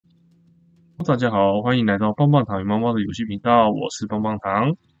大家好，欢迎来到棒棒糖与猫猫的游戏频道，我是棒棒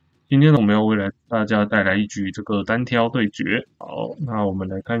糖。今天呢，我们要为大家带来一局这个单挑对决。好，那我们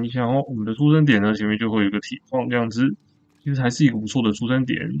来看一下哦，我们的出生点呢，前面就会有一个铁矿这样子，其实还是一个不错的出生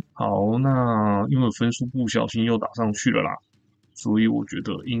点。好，那因为分数不小心又打上去了啦，所以我觉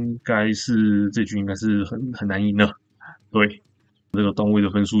得这局应该是很难赢的。对，这个段位的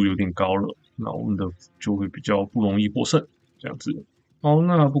分数有点高了，那我们的就会比较不容易获胜这样子。好，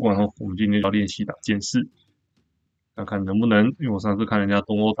那不管哦，我们今天要练习打剑士，看看能不能。因为我上次看人家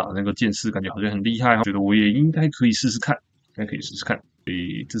东欧打那个剑士，感觉好像很厉害，觉得我也应该可以试试看，应该可以试试看。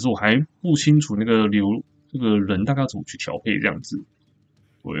只是我还不清楚这个人大概要怎么去调配这样子。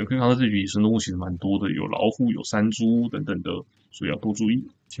我可以看到这局野生动物其实蛮多的，有老虎、有山猪等等的，所以要多注意。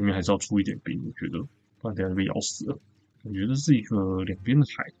前面还是要出一点兵，我觉得，不然等下就被咬死了。我觉得是一个两边的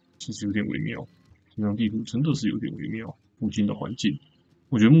海，其实有点微妙。这张地图真的是有点微妙，附近的环境。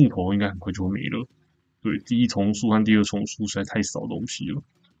我觉得木头应该很快就会没了。对，第一丛树和第二丛树实在太少东西了，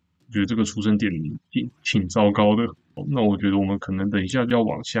我觉得这个出生点挺糟糕的。那我觉得我们可能等一下就要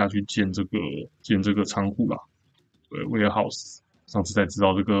往下去建这个仓库啦。对 ，warehouse。上次才知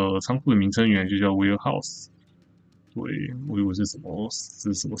道这个仓库的名称原来就叫 warehouse。对，我以为是什么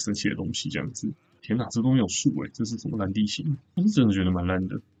神奇的东西这样子。天哪，这东西有树诶，这是什么烂地形？我是真的觉得蛮烂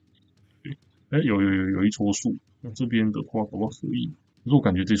的。对，有一撮树，那这边的话搞不好可以。可是我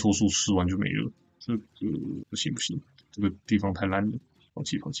感觉这撮树吃完就没了，这个不行，这个地方太烂了，放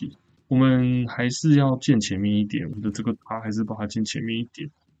弃。我们还是要建前面一点，我们的这个塔还是把它建前面一点。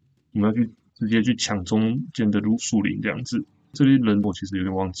我们要直接去抢中间的树林这样子。这里人我其实有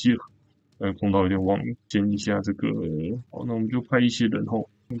点忘记了，碰到有点忘了建一下这个。好，那我们就派一些人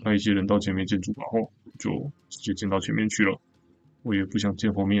到前面建筑吧，就直接建到前面去了。我也不想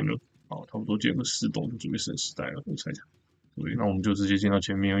建后面了，好，差不多建个4栋就准备升时代了，我猜猜。对，那我们就直接建到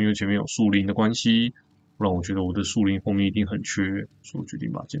前面，因为前面有树林的关系，不然我觉得我的树林后面一定很缺，所以我决定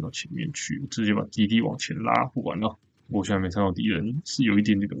把它建到前面去，直接把基地往前拉，不管了。我现在没看到敌人，是有一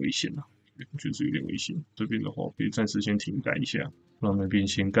点点的危险啦，我觉得是有点危险。这边的话可以暂时先停盖一下，让那边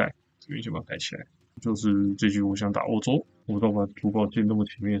先盖，这边先把它盖起来。就是这局我想打欧洲，我不知道把主堡建那么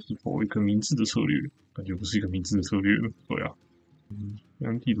前面是否一个明智的策略，感觉不是一个明智的策略了。对啊，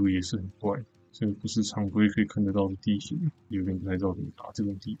但地图也是很怪。这个不是常规可以看得到的地形，有点不太知道怎么打这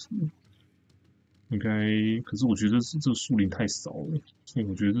种地图。应该，可是我觉得这个树林太少了，所以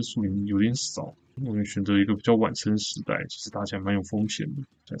我觉得这树林有点少。我们选择一个比较晚生时代，其实打起来蛮有风险的，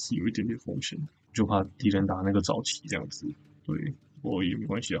但是有一点点风险，就怕敌人打那个早期这样子。对，不过也没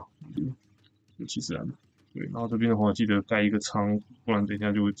关系啊，就其实啊，对。然后这边的话，记得盖一个仓，不然等一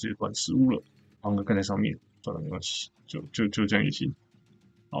下就会直接断食物了。然后盖在上面，算了没关系，就这样也行。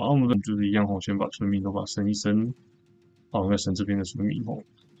好，我们就是一样先把村民都把升一升。好，应该升这边的村民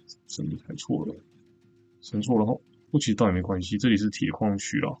升的太错了，升错了不其实倒也没关系，这里是铁矿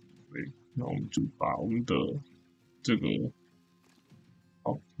区啦。对，那我们就把我们的这个，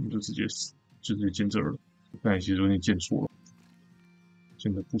好，我们就直接建这儿了。刚才其实有点建错了，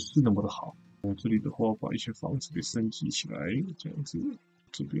建的不是那么的好。我这里的话，把一些房子给升级起来，这样子，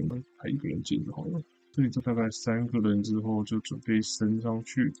这边呢还一个人建就好了。这里就大概3个人之后就准备升上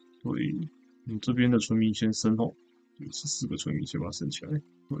去。对，这边的村民先升是4个村民先把它升起来。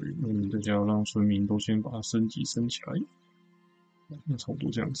对，那你等下要让村民都先把它升级升起来。那差不多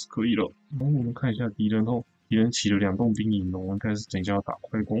这样子可以了。然后我们看一下敌人敌人起了2栋兵营应该是等一下要打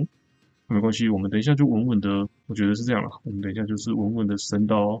快攻。没关系，我们等一下就稳稳的，我觉得是这样啦。我们等一下就是稳稳的升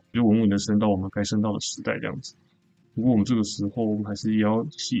到我们该升到的时代这样子。不过我们这个时候我们还是要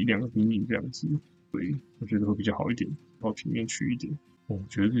起2个兵营这样子。对，我觉得会比较好一点，到平面区一点。我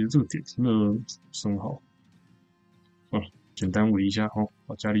觉得这个点真的不是很好。简单围一下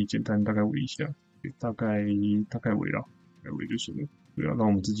把家里简单大概围一下，大概围了，大概围就行了。对啊，让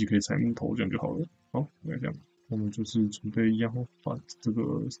我们自己可以采木头，这样就好了。好，大概这样。我们就是准备一样把这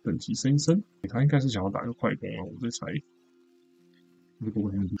个等级升一升。他应该是想要打个快攻啊，我在猜。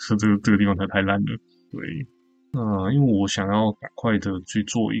这个地方太烂了。对，那因为我想要赶快的去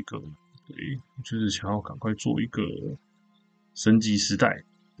做一个，对，就是想要赶快做一个升级时代。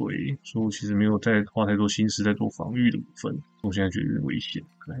对，所以我其实没有再花太多心思在做防御的部分。我现在觉得有点危险，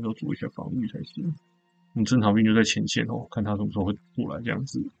可能还要做一下防御才行。我们正常兵就在前线看他什么时候会过来这样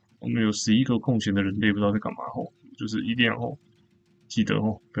子。我们有11个空闲的人类，不知道在干嘛就是一定要记得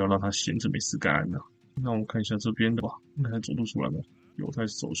不要让他闲着没事干呐。那我们看一下这边的吧，应该走得出来吗？有，他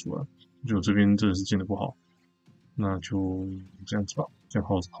走出来。就这边真的是建的不好，那就这样子吧。这样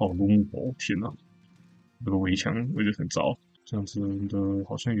好多木头，天哪！这个围墙围得很糟。这样子的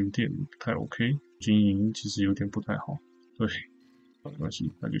好像有点不太 OK，经营其实有点不太好。对，没关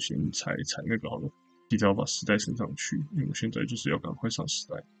系，那就先踩那个好了。记得要把时代升上去，因为我现在就是要赶快上时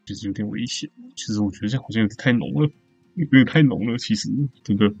代，其实有点危险。其实我觉得这样好像有点太浓了，有点太浓了。其实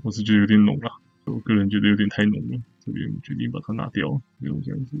真的，我是觉得有点浓了。我个人觉得有点太浓了，这边决定把它拿掉，用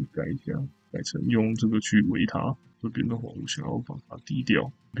这样子改一下，改成用这个去围它。这边的话，我想要把它低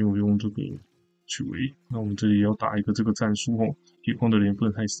调，给我用这个去围。那我们这里也要打一个这个战术哦，铁矿的人不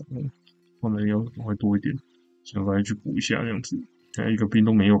能太少哦，矿的人要赶快多一点，想赶快去补一下这样子。现在一个兵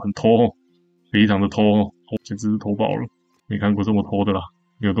都没有，很偷哦，非常的偷哦，简直是偷爆了，没看过这么偷的啦，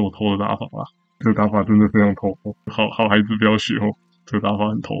没有这么偷的打法啦。这个打法真的非常偷哦，好孩子不要学哦，这个打法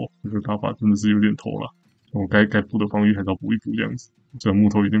很偷，这个打法真的是有点偷啦。我该补的防御还是要补一补这样子，这个木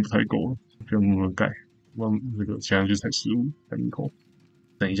头有点不太够了，不要那么盖。那个现在就才15才木头，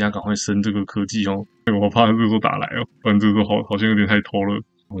等一下赶快升这个科技哦，我怕这个时候打来哦，不然这个时候好像有点太偷了，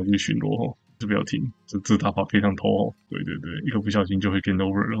我去巡逻哦，就不要停，这打法非常偷哦，对，一个不小心就会 game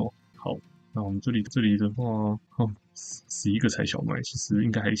over 了哦。好，那我们这里的话，11个采小麦其实应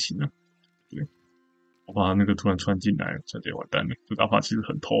该还行啊，对，我怕那个突然窜进来，这就完蛋了，这打法其实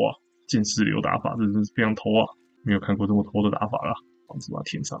很偷啊，剑士流打法真的是非常偷啊，没有看过这么偷的打法啦，房子把它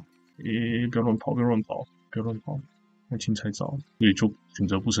填上。不要乱跑，不要乱跑，不要乱跑，爱情才早，所以就选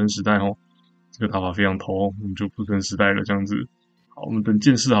择不升时代哦。这个打法非常偷哦，我们就不升时代了，这样子。好，我们等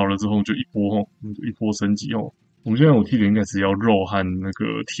剑士好了之后，就一波哦，我们就一波升级哦。我们现在我记得应该只要肉和那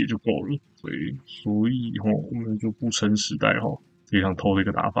个铁就够了，所以我们就不升时代哦，非常偷的一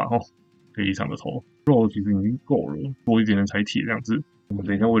个打法哦，非常的偷。肉其实已经够了，多一点的才铁这样子。我们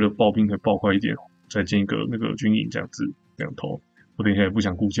等一下为了爆兵可以爆快一点，再建一个那个军营这样子，这样偷。我等一下也不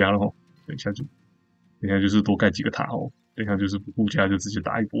想顾家了哦，等一下就是多盖几个塔哦，等一下就是不顾家就直接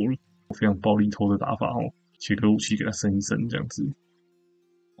打一波了，非常暴力偷的打法哦，切割武器给它升一升这样子。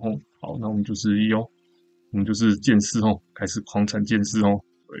哦，好，那我们就是我们就是剑士哦，开始狂产剑士哦，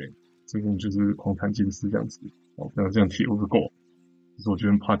对，这个我们就是狂产剑士这样子。哦，不要这样铁会不够，可是我觉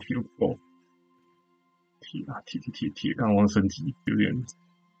得怕铁不够，铁，刚刚身体有点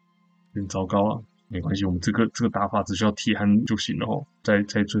糟糕啊。没关系，我们这个打法只需要铁汉就行了哦。在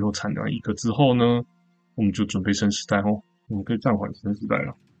最后产完一个之后呢，我们就准备升时代哦。我们可以暂缓升时代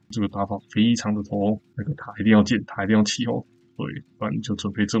了。这个打法非常的偷哦，那个塔一定要建，塔一定要起哦。对，不然你就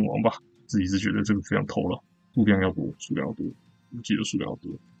准备阵亡吧。自己是觉得这个非常偷了，数量要多，我记得数量要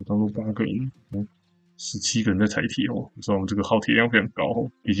多。当中8个人，17个人在采铁哦。你知道我们这个耗铁量非常高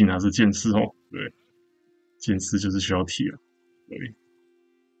哦，毕竟它是剑士哦。对，剑士就是需要铁啊。对。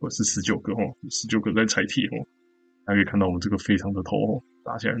或者是19个哦，19个在采铁哦，大家可以看到我们这个非常的偷哦，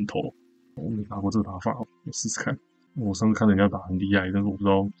打起来很偷。我没打过这个打法，我试试看。我上次看人家打很厉害，但是我不知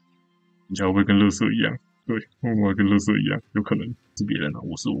道人家会不会跟垃圾一样。对，会不会跟垃圾一样？有可能是别人啊，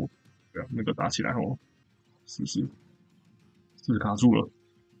我是我。对啊，那个打起来哦，是不是卡住了？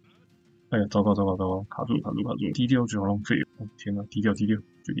哎呀，糟糕，卡住了，低调就好浪费了。哦天哪，低调，决定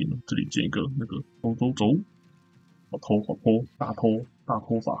这里建一个那个走。好偷，大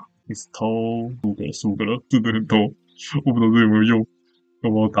偷法，一直偷15个了，真的很偷，我不知道这有没有用，要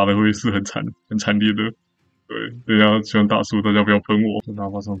不然打的会是很惨烈的。对，等一下希望大叔大家不要喷我，这打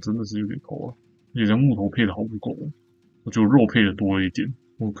法上真的是有点偷啊，而且这木头配的好不够，我觉得肉配的多了一点。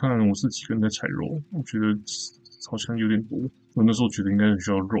我看我是几个人在采肉，我觉得好像有点多。我那时候觉得应该很需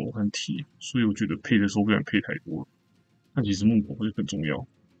要肉和铁，所以我觉得配的时候不想配太多了。但其实木头就很重要。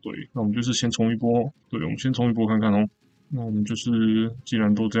对，那我们就是先冲一波哦。对，我们先冲一波看看哦。那我们就是既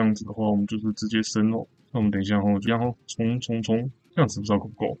然都这样子的话，我们就是直接升哦。那我们等一下哦，就这样哦，冲，这样子不知道够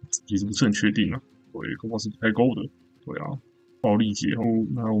不够，其实不是很确定啊。对，恐怕是不太够的。对啊，暴力解哦。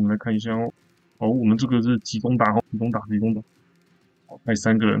那我们来看一下哦。好，我们这个是集中打哦，集中打。好，派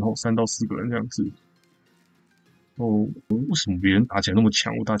3个人哦，3到4个人这样子。哦，为什么别人打起来那么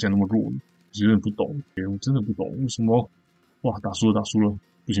强，我打起来那么弱呢？我有点不懂，我真的不懂为什么。哇，打输了，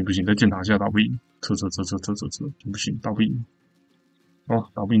不行，在箭塔下打不赢，撤，不行，打不赢。啊，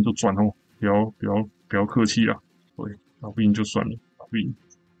打不赢就转哦，不要客气啊。对，打不赢就算了，打不赢，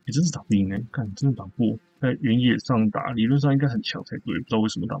真是打不赢呢，看真的打不过，在原野上打，理论上应该很强才对，不知道为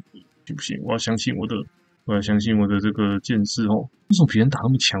什么打不赢，行不行？我要相信我的这个剑士哦，为什么别人打那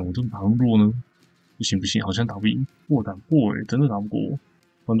么强，我就打那么弱呢？不行，好像打不赢，打不过真的打不过。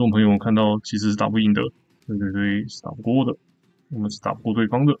观众朋友们看到其实是打不赢的，对，是打不过的，我们是打不过对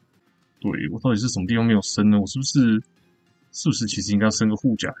方的。对，我到底是什么地方没有升呢？我是不是其实应该升个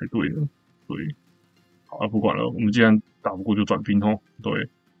护甲才对呢？对，好了，不管了，我们既然打不过就转兵哦。对，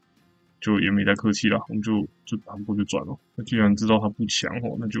就也没太客气啦，我们就打不过就转了。那既然知道他不强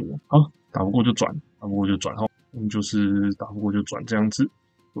哦，那就好，打不过就转哦。我们就是打不过就转这样子。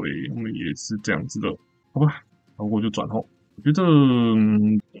对，我们也是这样子的，好吧？打不过就转哦，我觉得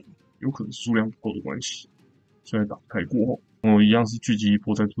有可能是数量不够的关系，所以打不太过。一样是聚集一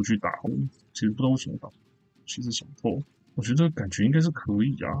波再出去打，其实不知道为什么打，其实想不透。我觉得感觉应该是可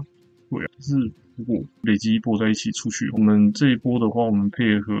以啊，对啊，就是如果累积一波在一起出去，我们这一波的话，我们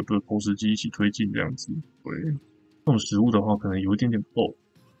配合的投石机一起推进这样子，对。这种食物的话，可能有一点点不够，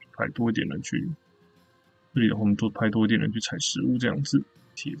派多一点人去。这里的话，我们就派多一点人去采食物这样子。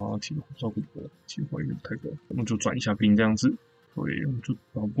铁的照顾不够，铁花有点太高，我们就转一下兵这样子。对，我们就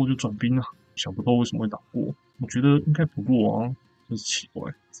打不过就转兵啊。想不透为什么会打过，我觉得应该不过啊，真是奇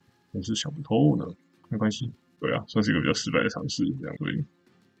怪，真是想不透呢。没关系，对啊，算是一个比较失败的尝试，这样对，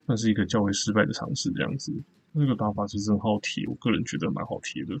算是一个较为失败的尝试这样子。这个打法其实很好贴，我个人觉得蛮好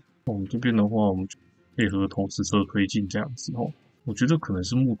贴的。我们这边的话，我们就配合投石车推进这样子哦。我觉得可能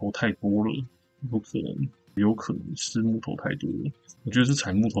是木头太多了，有可能是木头太多了。我觉得是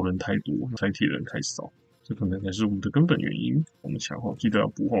采木头人太多，采铁人太少。这可能才是我们的根本原因。我们强记得要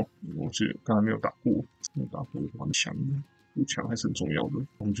补我记得刚才没有打过，没有打过的话，强补强还是很重要的。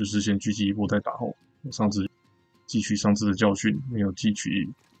我们就是先聚集一波再打上次汲取上次的教训，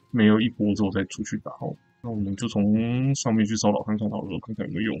没有一波之后再出去打那我们就从上面去骚扰看看好了，看看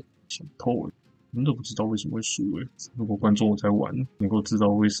有没有用。想不透真的不知道为什么会输如果观众有在玩，能够知道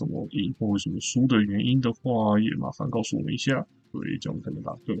为什么赢或为什么输的原因的话，也麻烦告诉我们一下，对，这样我们才能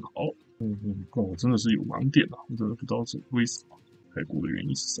打得更好。我真的是有盲点啊，我真的不知道为什么太过的原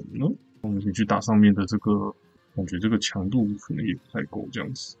因是什么呢？我们先去打上面的这个，感觉这个强度可能也不太够这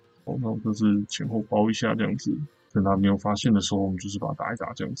样子。那我就是前后包一下这样子，等他没有发现的时候，我们就是把它打一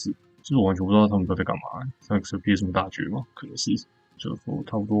打这样子。其实我完全不知道他们都在干嘛，是憋什么大绝吗？可能是就说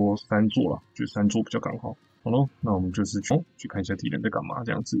差不多3座啦，觉得3座比较刚好。好咯，那我们就是去看一下敌人在干嘛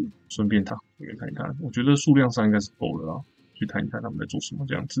这样子，顺便看一看。我觉得数量上应该是够了啦，去看一看他们在做什么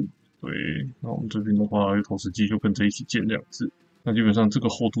这样子。对，那我们这边的话，有投石机就跟着一起建这样子，那基本上这个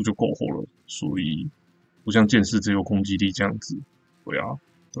厚度就够厚了，所以不像剑士只有攻击力这样子。对啊，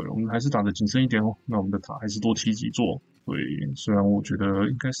对，我们还是打得谨慎一点那我们的塔还是多砌几座。对，虽然我觉得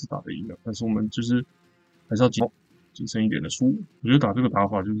应该是打得赢的，但是我们就是还是要谨慎一点的输。我觉得打这个打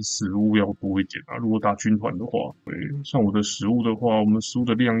法就是食物要多一点啊。如果打军团的话，对，像我的食物的话，我们食物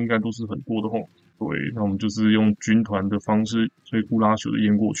的量应该都是很多的对，那我们就是用军团的方式摧枯拉朽的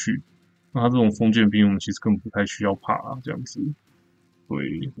淹过去。那他这种封建兵，我们其实根本不太需要怕这样子。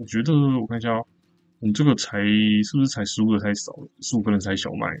对，我觉得我看一下，我们这个是不是才15个太少了？15个人才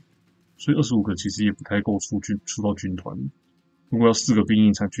小麦，所以25个其实也不太够出到军团。如果要4个兵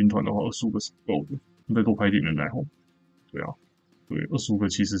营才军团的话，25个是不够的，再多派一点人来对啊，对，25个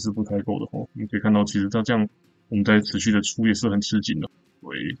其实是不太够的我们可以看到，其实这样我们在持续的出也是很吃紧的。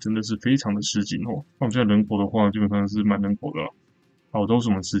对，真的是非常的吃紧那我们现在人口的话，基本上是蛮人口的好，都是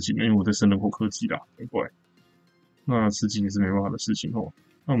我们吃紧的，因为我在升人口科技啦，难怪。那吃紧也是没办法的事情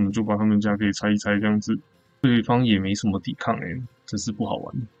那我们就把他们家可以拆一拆这样子。对方也没什么抵抗真是不好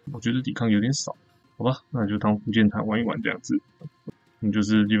玩。我觉得抵抗有点少，好吧，那就当福建团玩一玩这样子。我们就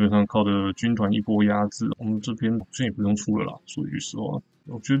是基本上靠着军团一波压制，我们这边好像也不用出了啦。说句实话，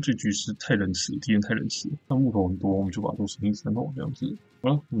我觉得这局是太仁慈，敌人太仁慈，那木头很多，我们就把它都升一升这样子。好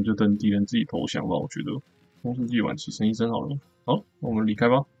了，我们就等敌人自己投降吧。我觉得中世纪晚期升一升好了。好，那我们离开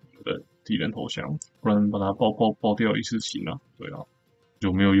吧。等敌人投降，不然把它爆掉也是行啦。对啊，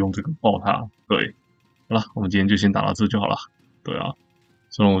就没有用这个爆它。对，好了，我们今天就先打到这就好了。对啊，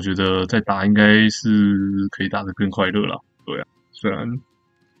虽然我觉得再打应该是可以打得更快乐啦。对啊。虽然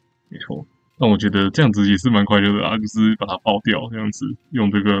没错，但我觉得这样子也是蛮快乐的啊，就是把它爆掉，这样子用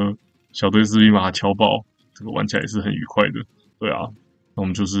这个小队士兵把它敲爆，这个玩起来也是很愉快的。对啊，那我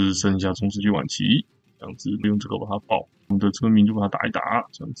们就是升一下中世纪晚期，这样子用这个把它爆，我们的村民就把它打一打，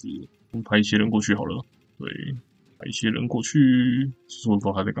这样子我们派一些人过去好了。对，派一些人过去，其实我不知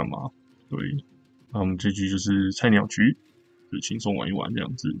道他在干嘛。对，那我们这局就是菜鸟局，就轻松玩一玩这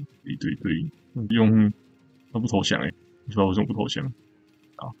样子。对，用他不投降不知道为什么不投降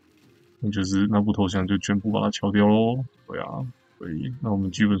啊？那就是那不投降就全部把它敲掉咯。对啊，对，那我们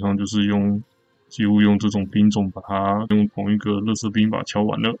基本上就是几乎用这种兵种把它用同一个垃圾兵把它敲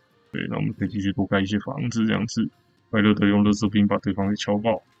完了。对，那我们可以继续多盖一些房子这样子，快乐的用垃圾兵把对方给敲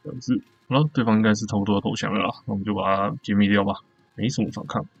爆这样子。好了，对方应该是差不多要投降了啦，那我们就把它歼灭掉吧。没什么反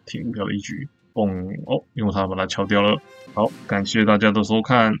抗，挺无聊的一局。用它把它敲掉了。好，感谢大家的收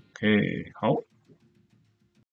看。OK， 好。